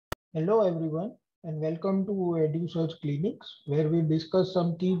Hello everyone and welcome to Edusurg Clinics where we discuss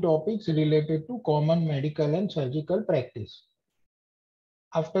some key topics related to common medical and surgical practice.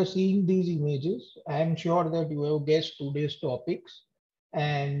 After seeing these images, I am sure that you have guessed today's topics,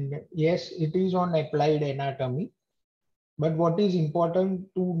 and yes, it is on applied anatomy. But what is important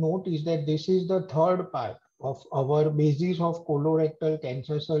to note is that this is the third part of our basis of colorectal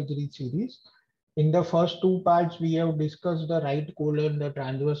cancer surgery series. In the first two parts, we have discussed the right colon, the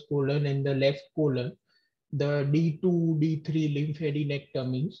transverse colon, and the left colon, the D2, D3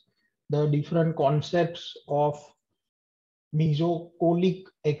 lymphadenectomies, the different concepts of mesocolic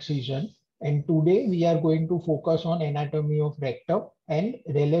excision. And today we are going to focus on anatomy of rectum and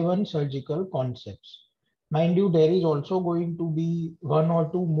relevant surgical concepts. Mind you, there is also going to be one or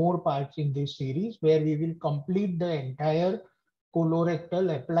two more parts in this series where we will complete the entire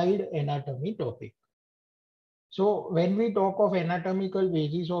colorectal applied anatomy topic. So when we talk of anatomical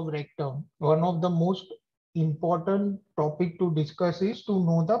basis of rectum, one of the most important topic to discuss is to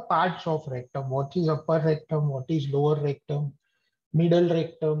know the parts of rectum. What is upper rectum? What is lower rectum? Middle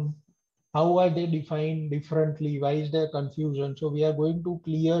rectum? How are they defined differently? Why is there confusion? So we are going to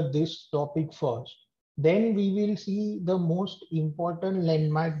clear this topic first. Then we will see the most important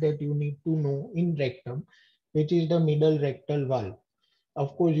landmark that you need to know in rectum, which is the middle rectal valve.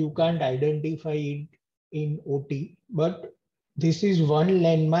 Of course, you can't identify it in OT, but this is one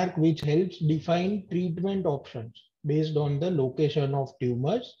landmark which helps define treatment options based on the location of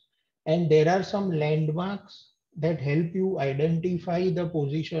tumors. And there are some landmarks that help you identify the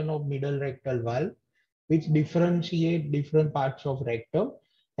position of middle rectal valve, which differentiate different parts of rectum.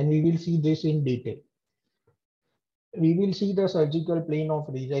 And we will see this in detail. We will see the surgical plane of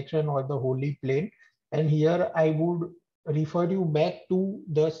resection or the holy plane. And here I would refer you back to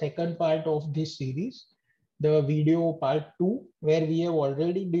the second part of this series, the video part 2, where we have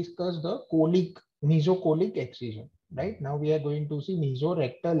already discussed the mesocolic excision. Right now we are going to see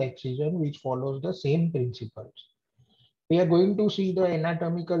mesorectal excision, which follows the same principles. We are going to see the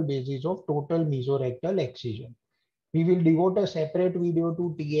anatomical basis of total mesorectal excision. We will devote a separate video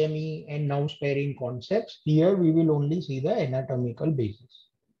to TME and nerve sparing concepts. Here we will only see the anatomical basis.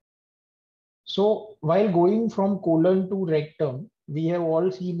 So while going from colon to rectum, we have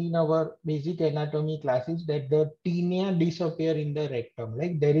all seen in our basic anatomy classes that the tinea disappear in the rectum.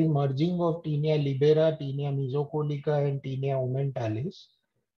 Like there is merging of tinea libera, tinea mesocolica, and tinea aumentalis.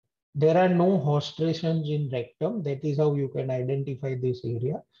 There are no hostrations in rectum. That is how you can identify this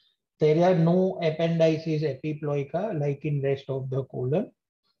area. There are no appendices epiploica like in rest of the colon,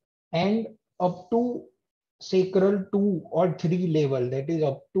 and up to sacral 2 or 3 level, that is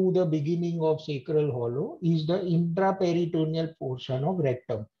up to the beginning of sacral hollow, is the intra-peritoneal portion of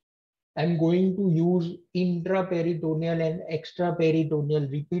rectum. I'm going to use intra-peritoneal and extra-peritoneal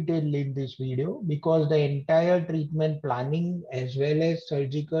repeatedly in this video because the entire treatment planning as well as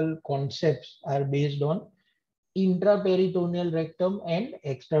surgical concepts are based on intra-peritoneal rectum and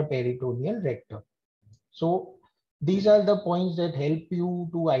extra-peritoneal rectum. So these are the points that help you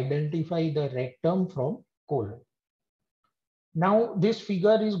to identify the rectum from colon. Now this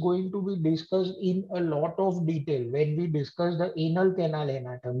figure is going to be discussed in a lot of detail when we discuss the anal canal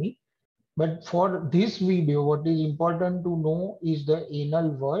anatomy. But for this video, what is important to know is the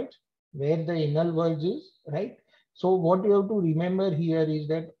anal verge, where the anal verge is, right? So what you have to remember here is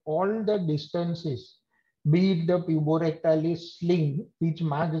that all the distances, be it the puborectalis sling, which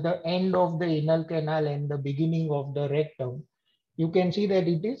marks the end of the anal canal and the beginning of the rectum, you can see that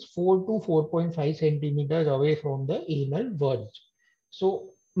it is 4 to 4.5 centimeters away from the anal verge.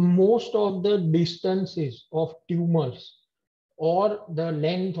 So most of the distances of tumors or the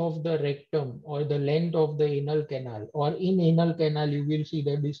length of the rectum or the length of the anal canal, or in anal canal, you will see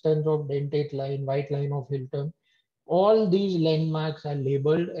the distance of dentate line, white line of Hilton. All these landmarks are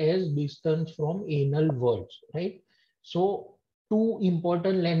labeled as distance from anal verge, right? So two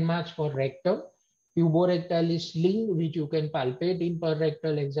important landmarks for rectum: puborectalis sling, which you can palpate in per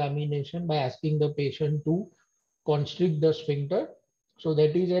rectal examination by asking the patient to constrict the sphincter. So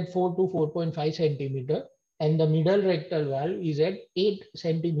that is at 4 to 4.5 centimeter, and the middle rectal valve is at 8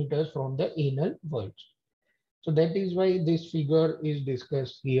 centimeters from the anal verge. So that is why this figure is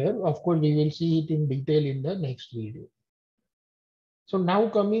discussed here. Of course, we will see it in detail in the next video. So now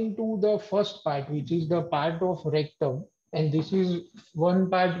coming to the first part, which is the part of rectum. And this is one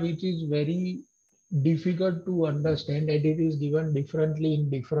part which is very difficult to understand, and it is given differently in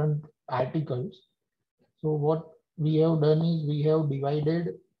different articles. So what we have done is we have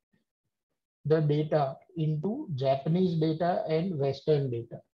divided the data into Japanese data and Western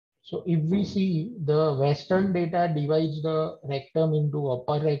data. So if we see, the Western data divides the rectum into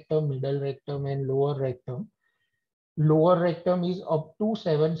upper rectum, middle rectum, and lower rectum. Lower rectum is up to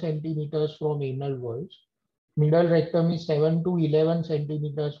 7 centimeters from anal walls. Middle rectum is 7 to 11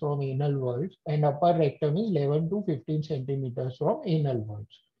 centimeters from anal walls, and upper rectum is 11 to 15 centimeters from anal walls.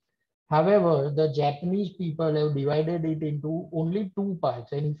 However, the Japanese people have divided it into only two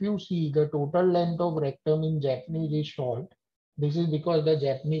parts. And if you see, the total length of rectum in Japanese is short. This is because the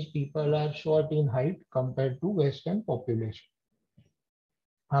Japanese people are short in height compared to Western population.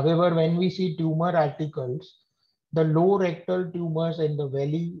 However, when we see tumor articles, the low rectal tumors and the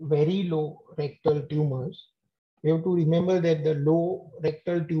very low rectal tumors, we have to remember that the low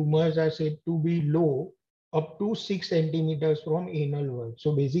rectal tumors are said to be low up to 6 centimeters from anal wall.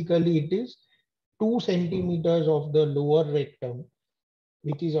 So basically it is 2 centimeters of the lower rectum,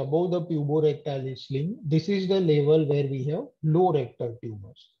 which is above the puborectal sling. This is the level where we have low rectal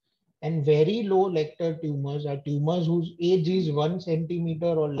tumors. And very low rectal tumors are tumors whose age is 1 centimeter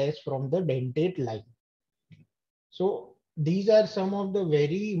or less from the dentate line. So these are some of the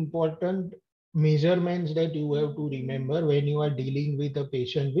very important measurements that you have to remember when you are dealing with a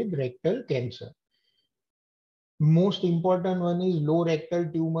patient with rectal cancer. Most important one is low rectal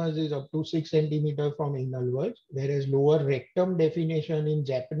tumors is up to 6 centimeters from anal walls, whereas lower rectum definition in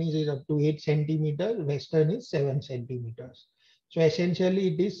Japanese is up to 8 centimeters, Western is 7 centimeters. So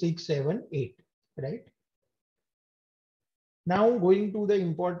essentially it is 6, 7, 8, right? Now going to the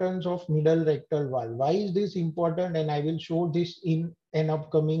importance of middle rectal valve. Why is this important? And I will show this in an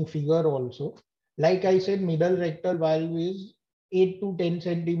upcoming figure also. Like I said, middle rectal valve is 8 to 10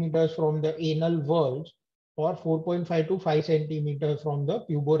 centimeters from the anal walls, or 4.5 to 5 centimeters from the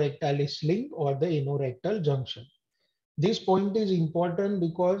puborectal sling or the anorectal junction. This point is important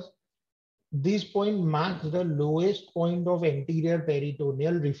because this point marks the lowest point of anterior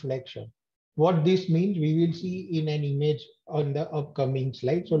peritoneal reflection. What this means, we will see in an image on the upcoming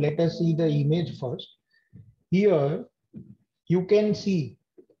slide. So let us see the image first. Here you can see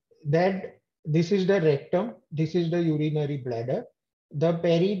that this is the rectum, this is the urinary bladder. The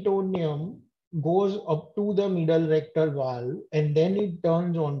peritoneum goes up to the middle rectal valve and then it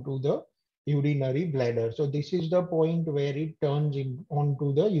turns onto the urinary bladder. So this is the point where it turns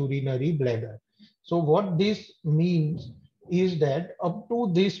onto the urinary bladder. So what this means is that up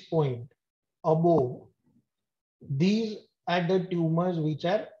to this point above, these are the tumors which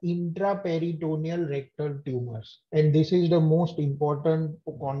are intra-peritoneal rectal tumors. And this is the most important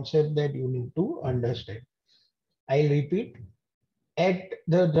concept that you need to understand. I'll repeat. At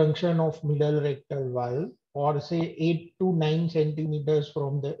the junction of middle rectal valve, or say 8 to 9 centimeters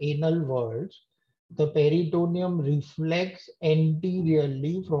from the anal walls, the peritoneum reflects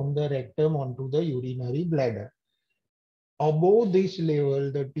anteriorly from the rectum onto the urinary bladder. Above this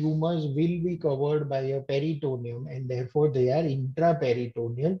level, the tumors will be covered by a peritoneum and therefore they are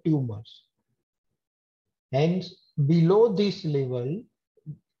intra-peritoneal tumors. Hence, below this level,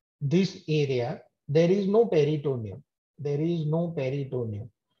 this area, there is no peritoneum. There is no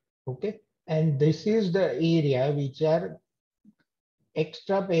peritoneum. Okay. And this is the area which are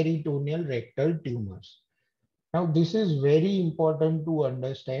extra-peritoneal rectal tumors. Now, this is very important to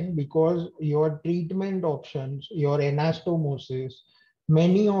understand because your treatment options, your anastomosis,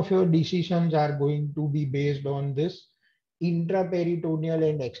 many of your decisions are going to be based on this intraperitoneal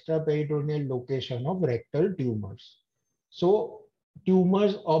and extraperitoneal location of rectal tumors. So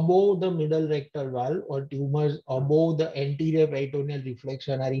tumors above the middle rectal valve or tumors above the anterior peritoneal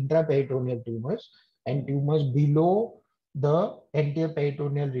reflection are intraperitoneal tumors, and tumors below the anterior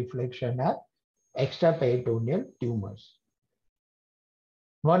peritoneal reflection are extraperitoneal tumors.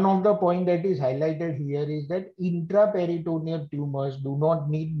 One of the points that is highlighted here is that intraperitoneal tumors do not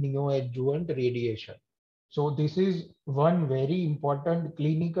need neoadjuvant radiation. So this is one very important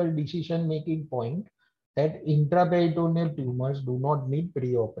clinical decision-making point, that intraperitoneal tumors do not need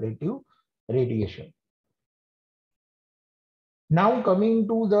preoperative radiation. Now coming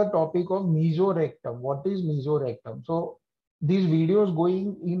to the topic of mesorectum. What is mesorectum? So these videos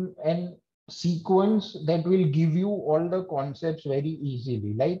going in an sequence that will give you all the concepts very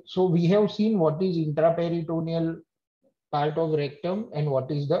easily. Like, so we have seen what is intraperitoneal part of rectum and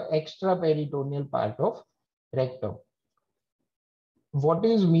what is the extraperitoneal part of rectum. What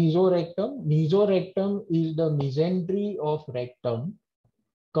is mesorectum? Mesorectum is the mesentery of rectum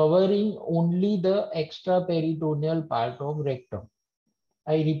covering only the extraperitoneal part of rectum.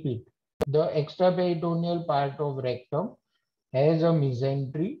 I repeat, the extraperitoneal part of rectum has a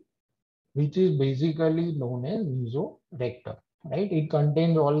mesentery, which is basically known as mesorectum, right? It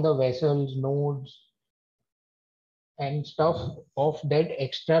contains all the vessels, nodes, and stuff of that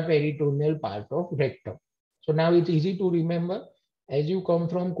extra-peritoneal part of rectum. So now it's easy to remember. As you come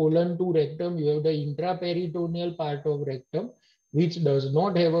from colon to rectum, you have the intra-peritoneal part of rectum, which does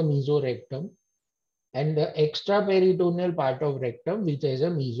not have a mesorectum, and the extra-peritoneal part of rectum, which has a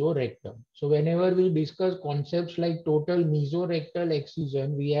mesorectum. So whenever we discuss concepts like total mesorectal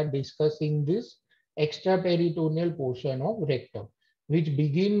excision, we are discussing this extra-peritoneal portion of rectum, which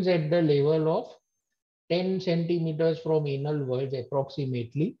begins at the level of 10 centimeters from anal verge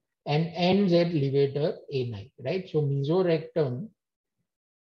approximately and ends at levator ani, right? So mesorectum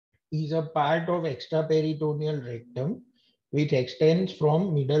is a part of extraperitoneal rectum which extends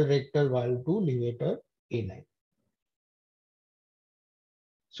from middle rectal valve to levator ani.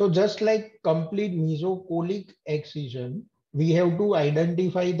 So just like complete mesocolic excision, we have to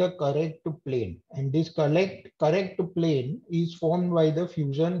identify the correct plane, and this correct plane is formed by the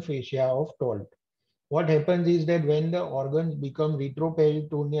fusion fascia of Tolt. What happens is that when the organs become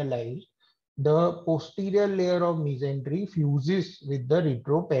retroperitonealized, the posterior layer of mesentery fuses with the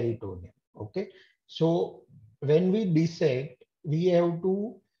retroperitoneum. Okay, so when we dissect, we have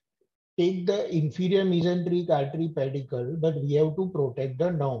to take the inferior mesenteric artery pedicle, but we have to protect the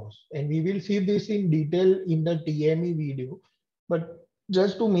nerves. And we will see this in detail in the TME video. But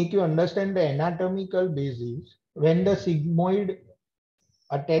just to make you understand the anatomical basis, when the sigmoid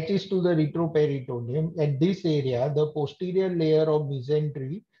attaches to the retroperitoneum, at this area, the posterior layer of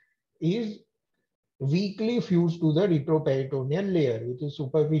mesentery is weakly fused to the retroperitoneal layer, which is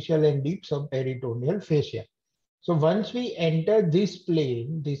superficial and deep subperitoneal fascia. So once we enter this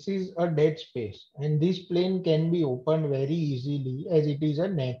plane, this is a dead space, and this plane can be opened very easily as it is a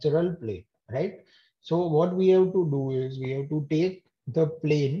natural plane, right? So what we have to do is we have to take the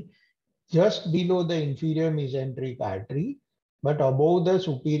plane just below the inferior mesenteric artery, but above the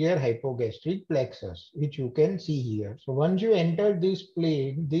superior hypogastric plexus, which you can see here. So once you enter this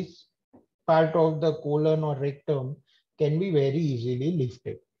plane, this part of the colon or rectum can be very easily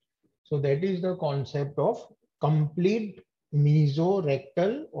lifted. So that is the concept of complete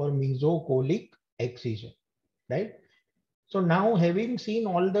mesorectal or mesocolic excision, right? So now having seen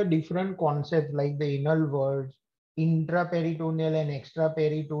all the different concepts like the anal verge, intra-peritoneal and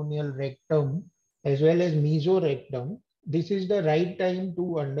extra-peritoneal rectum, as well as mesorectum, this is the right time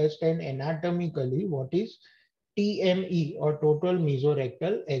to understand anatomically what is TME or total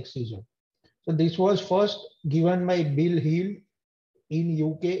mesorectal excision. So this was first given by Bill Hill in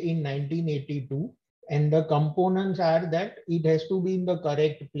UK in 1982. And the components are that it has to be in the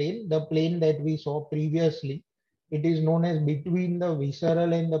correct plane, the plane that we saw previously. It is known as between the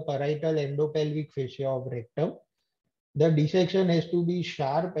visceral and the parietal endopelvic fascia of rectum. The dissection has to be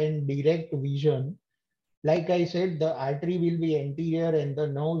sharp and direct vision. Like I said, the artery will be anterior and the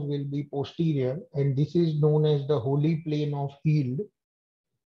nerves will be posterior. And this is known as the holy plane of Hill.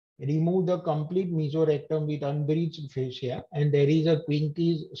 Remove the complete mesorectum with unbreached fascia, and there is a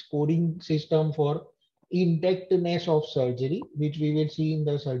Quincke's scoring system for intactness of surgery, which we will see in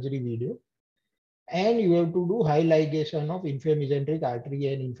the surgery video. And you have to do high ligation of inframesenteric artery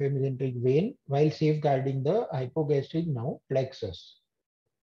and inframesenteric vein while safeguarding the hypogastric nerve plexus.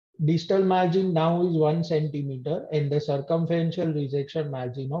 Distal margin now is 1 centimeter and the circumferential resection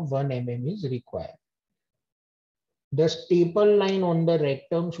margin of 1 mm is required. The staple line on the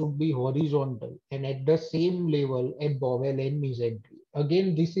rectum should be horizontal and at the same level at bowel and mesentery.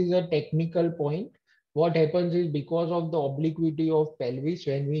 Again, this is a technical point. What happens is because of the obliquity of pelvis,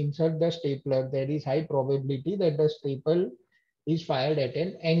 when we insert the stapler, there is high probability that the staple is fired at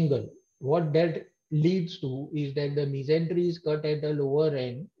an angle. What that leads to is that the mesentery is cut at the lower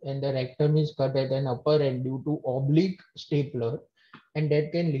end and the rectum is cut at an upper end due to oblique stapler, and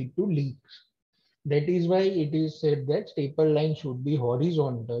that can lead to leaks. That is why it is said that staple line should be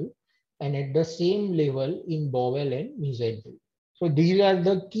horizontal and at the same level in bowel and mesentery. So these are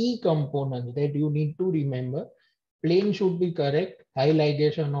the key components that you need to remember. Plane should be correct, high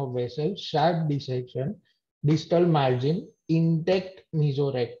ligation of vessels, sharp dissection, distal margin, intact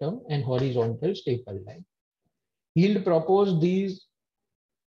mesorectum, and horizontal staple line. Hill proposed these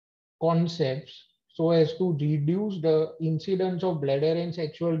concepts so as to reduce the incidence of bladder and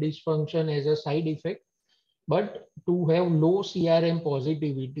sexual dysfunction as a side effect, but to have low CRM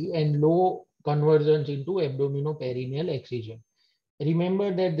positivity and low conversions into abdominoperineal excision.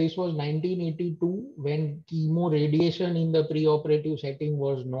 Remember that this was 1982 when chemo radiation in the preoperative setting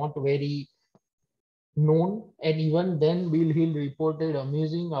was not very known, and even then Bill Hill reported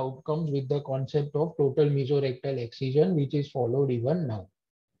amazing outcomes with the concept of total mesorectal excision, which is followed even now.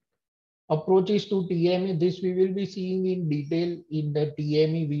 Approaches to TME, this we will be seeing in detail in the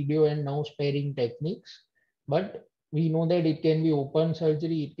TME video and now sparing techniques. But we know that it can be open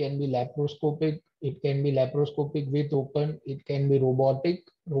surgery, it can be laparoscopic, it can be laparoscopic with open, it can be robotic,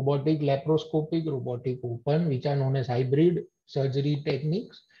 robotic laparoscopic, robotic open, which are known as hybrid surgery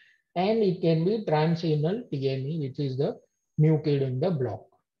techniques, and it can be transanal TME, which is the new kid in the block.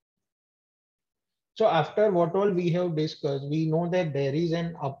 So after what all we have discussed, we know that there is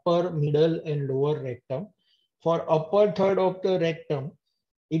an upper, middle, and lower rectum. For upper third of the rectum,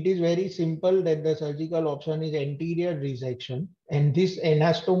 it is very simple that the surgical option is anterior resection, and this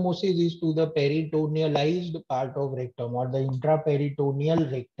anastomosis is to the peritonealized part of rectum or the intra-peritoneal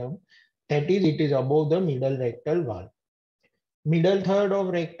rectum. That is, it is above the middle rectal wall. Middle third of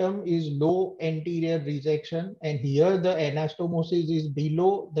rectum is low anterior resection, and here the anastomosis is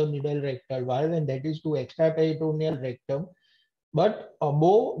below the middle rectal wall, and that is to extra-peritoneal rectum, but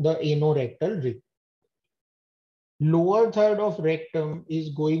above the anorectal rectum. Lower third of rectum is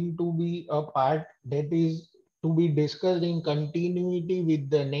going to be a part that is to be discussed in continuity with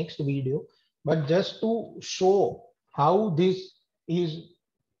the next video. But just to show how this is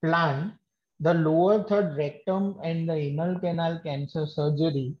planned, the lower third rectum and the anal canal cancer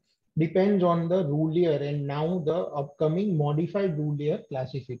surgery depends on the Rullier and now the upcoming modified Rullier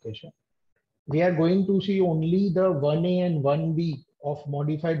classification. We are going to see only the 1A and 1B of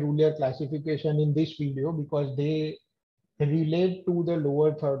modified Rullier classification in this video because they relate to the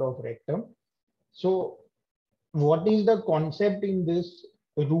lower third of rectum. So what is the concept in this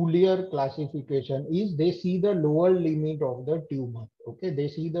Rullier classification is they see the lower limit of the tumor. Okay, they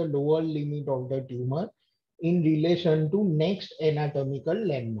see the lower limit of the tumor in relation to next anatomical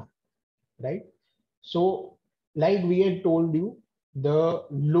landmark, right? So like we had told you, the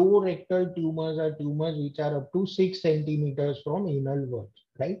low rectal tumors are tumors which are up to 6 centimeters from anal verge,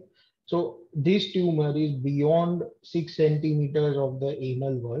 right? So this tumor is beyond 6 centimeters of the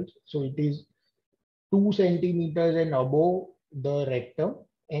anal verge. So it is 2 centimeters and above the rectum.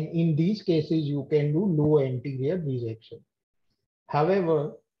 And in these cases, you can do low anterior resection.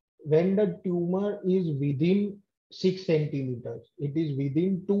 However, when the tumor is within 6 centimeters, it is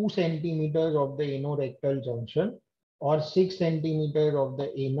within 2 centimeters of the anorectal junction or 6 centimeters of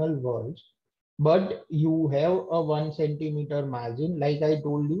the anal verge, but you have a 1 centimeter margin. Like I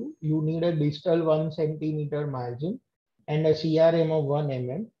told you, you need a distal 1 centimeter margin and a CRM of 1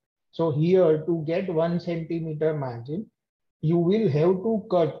 mm. So here to get 1 centimeter margin, you will have to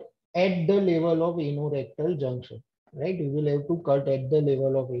cut at the level of anorectal junction, right? You will have to cut at the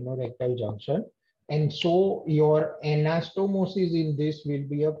level of anorectal junction. And so your anastomosis in this will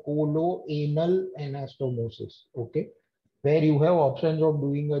be a colo-anal anastomosis, okay? Where you have options of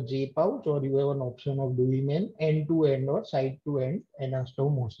doing a J pouch or you have an option of doing an end-to-end or side-to-end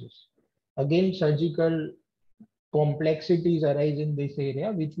anastomosis. Again, surgical complexities arise in this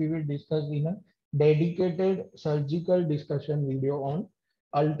area, which we will discuss in a dedicated surgical discussion video on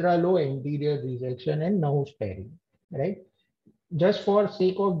ultra low anterior resection and nerve sparing, right? Just for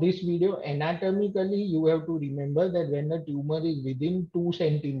sake of this video, anatomically, you have to remember that when the tumor is within 2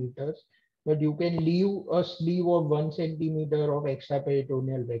 centimeters, but you can leave a sleeve of 1 centimeter of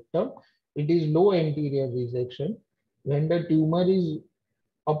extra-peritoneal rectum. It is low anterior resection. When the tumor is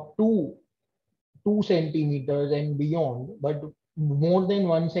up to 2 centimeters and beyond, but more than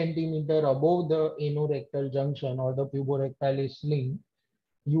 1 centimeter above the anorectal junction or the puborectalis sling,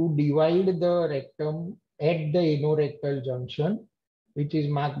 you divide the rectum at the anorectal junction, which is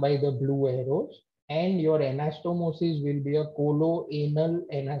marked by the blue arrows, and your anastomosis will be a colo-anal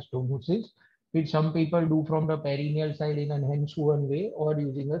anastomosis, which some people do from the perineal side in an hensuan way or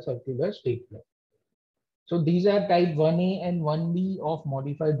using a circular stapler. So these are type 1A and 1B of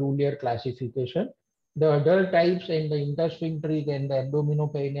modified Rullier classification. The other types and the intersphincteric and the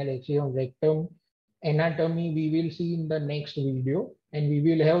abdominoperineal excision rectum anatomy we will see in the next video, and we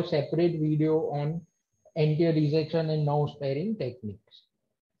will have separate video on anterior resection and nerve sparing techniques.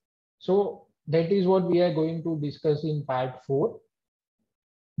 So that is what we are going to discuss in part 4.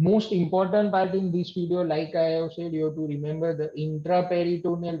 Most important part in this video, like I have said, you have to remember the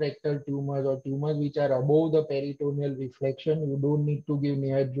intra-peritoneal rectal tumors or tumors which are above the peritoneal reflection. You don't need to give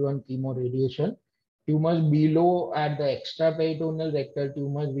neoadjuvant chemoradiation. Tumors below are the extra-peritoneal rectal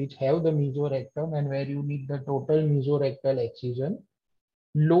tumors which have the mesorectum and where you need the total mesorectal excision.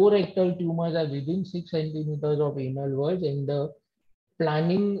 Low rectal tumors are within 6 centimeters of anal verge, and the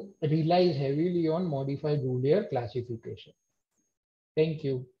planning relies heavily on modified Rullier classification. Thank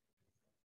you.